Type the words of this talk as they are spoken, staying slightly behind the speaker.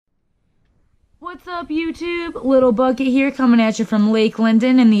What's up, YouTube? Little Bucket here, coming at you from Lake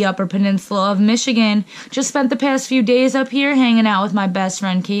Linden in the Upper Peninsula of Michigan. Just spent the past few days up here hanging out with my best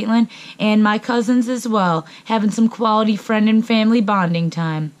friend Caitlin and my cousins as well, having some quality friend and family bonding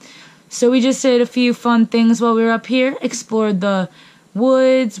time. So we just did a few fun things while we were up here, explored the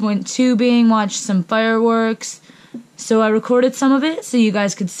woods, went tubing, watched some fireworks. So I recorded some of it so you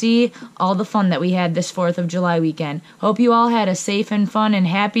guys could see all the fun that we had this 4th of July weekend. Hope you all had a safe and fun and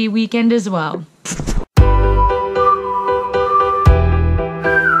happy weekend as well.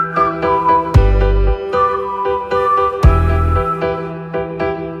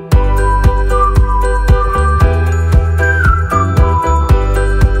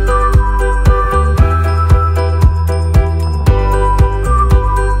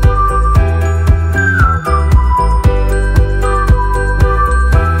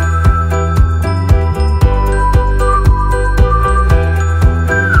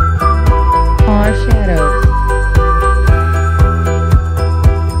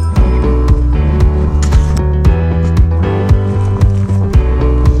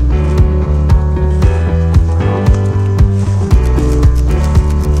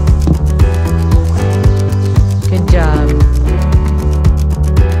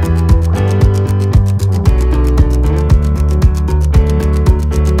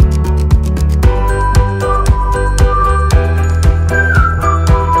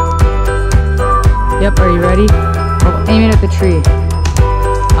 Yep, are you ready? Oh, aim it at the tree.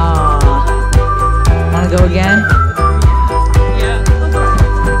 Wanna go again? Yeah.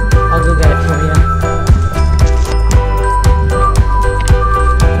 I'll go get it for you.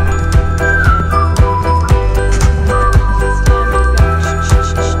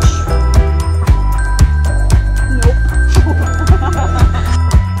 Nope.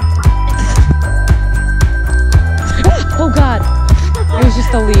 Oh God, it was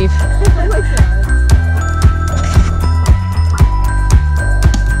just a leaf. I like that.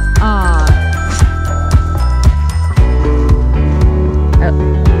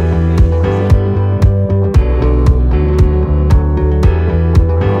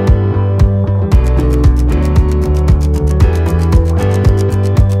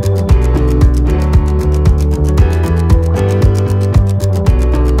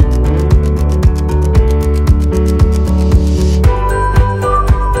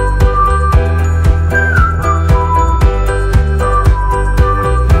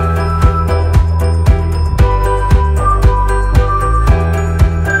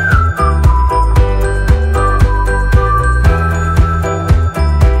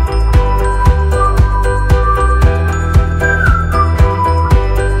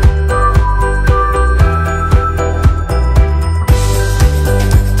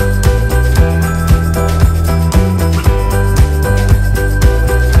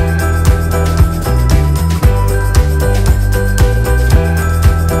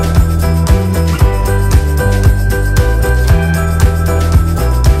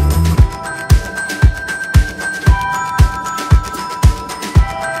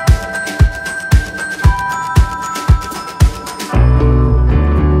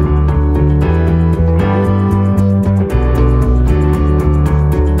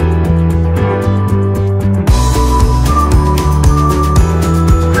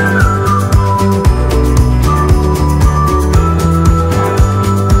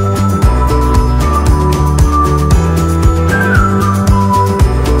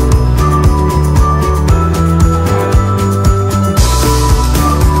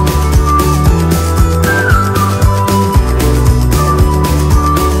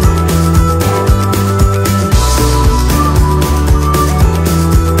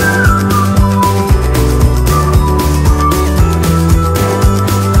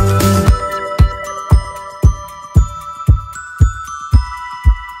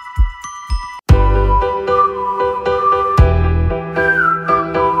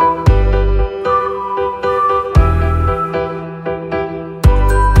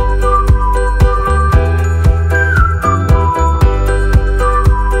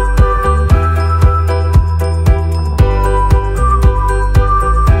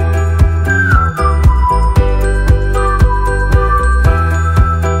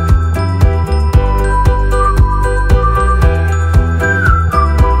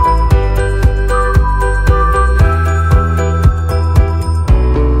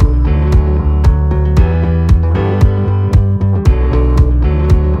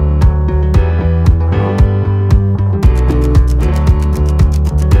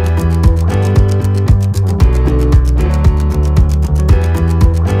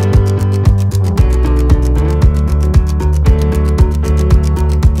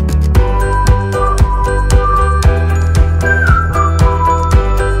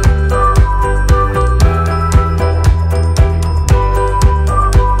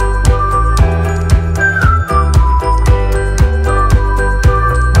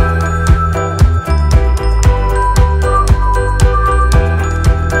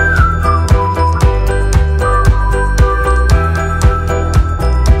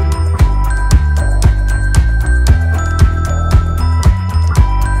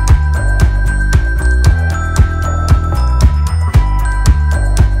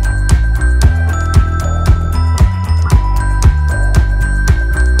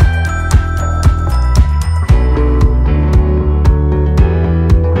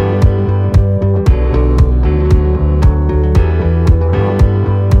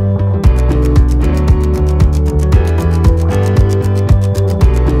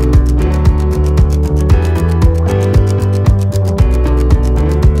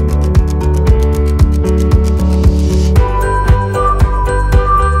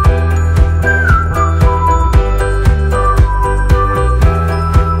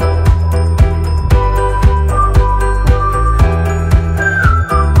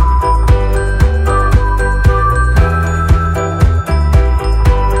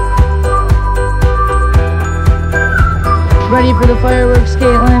 the fireworks,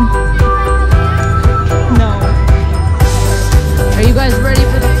 Caitlin? No. Are you guys ready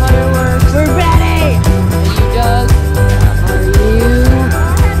for the fireworks? We're ready! Are you, Doug? Are you?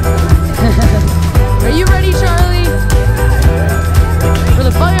 Are you ready, Charlie? For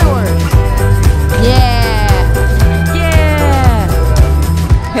the fireworks? Yeah! Yeah!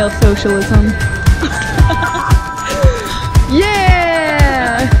 Hail socialism. Yeah!